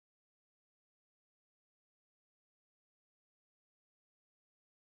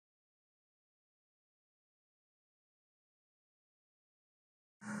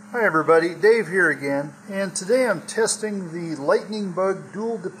Hi everybody, Dave here again, and today I'm testing the Lightning Bug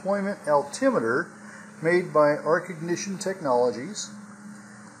dual deployment altimeter made by R.E.A.R Technologies.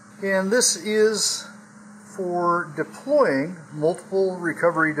 And this is for deploying multiple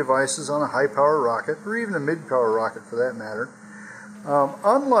recovery devices on a high power rocket, or even a mid power rocket for that matter.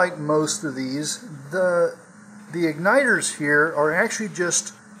 Unlike most of these, the igniters here are actually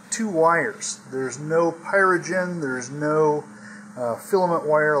just two wires. There's no pyrogen, there's no filament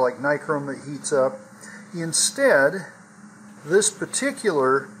wire like nichrome that heats up. Instead, this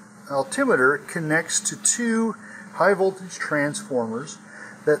particular altimeter connects to two high voltage transformers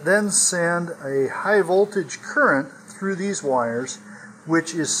that then send a high voltage current through these wires,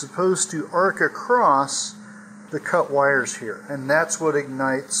 which is supposed to arc across the cut wires here, and that's what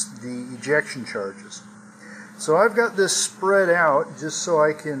ignites the ejection charges. So I've got this spread out just so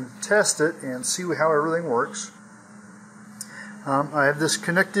I can test it and see how everything works. I have this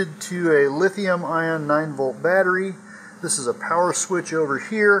connected to a lithium-ion 9-volt battery. This is a power switch over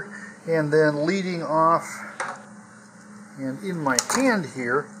here, and then leading off and in my hand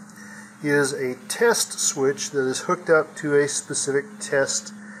here is a test switch that is hooked up to a specific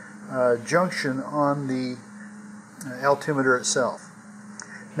test junction on the altimeter itself.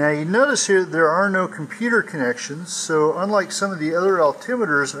 Now you notice here there are no computer connections, so unlike some of the other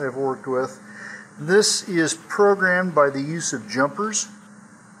altimeters I've worked with, this is programmed by the use of jumpers,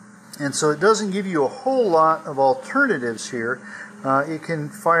 and so it doesn't give you a whole lot of alternatives here. It can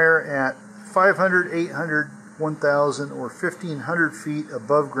fire at 500, 800, 1,000 or 1,500 feet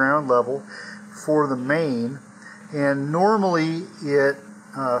above ground level for the main, and normally it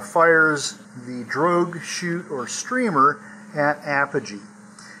fires the drogue, chute, or streamer at apogee.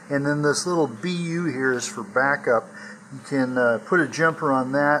 And then this little BU here is for backup. You can put a jumper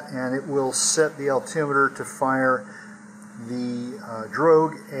on that and it will set the altimeter to fire the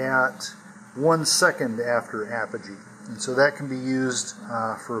drogue at 1 second after apogee. And so that can be used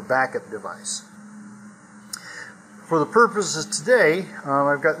for a backup device. For the purposes today,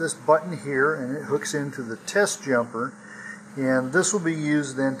 I've got this button here and it hooks into the test jumper, and this will be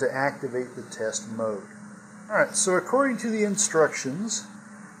used then to activate the test mode. Alright, so according to the instructions,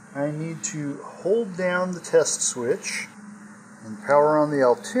 I need to hold down the test switch and power on the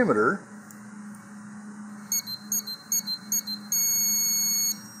altimeter.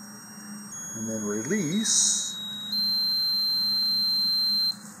 And then release.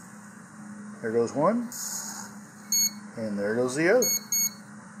 There goes one. And there goes the other.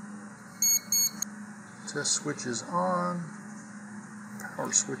 Test switch is on.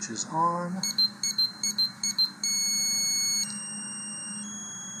 Power switch is on.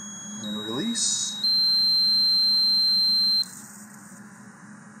 And release.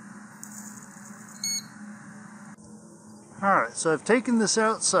 Alright, so I've taken this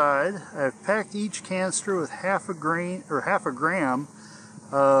outside. I've packed each canister with half a gram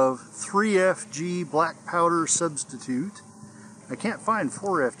of 3FG black powder substitute. I can't find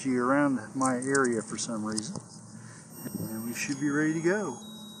 4FG around my area for some reason. And we should be ready to go.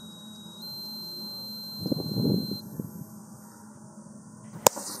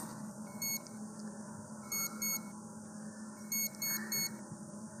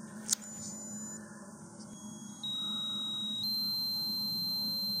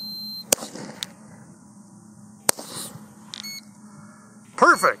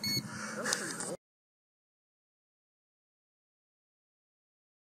 Perfect!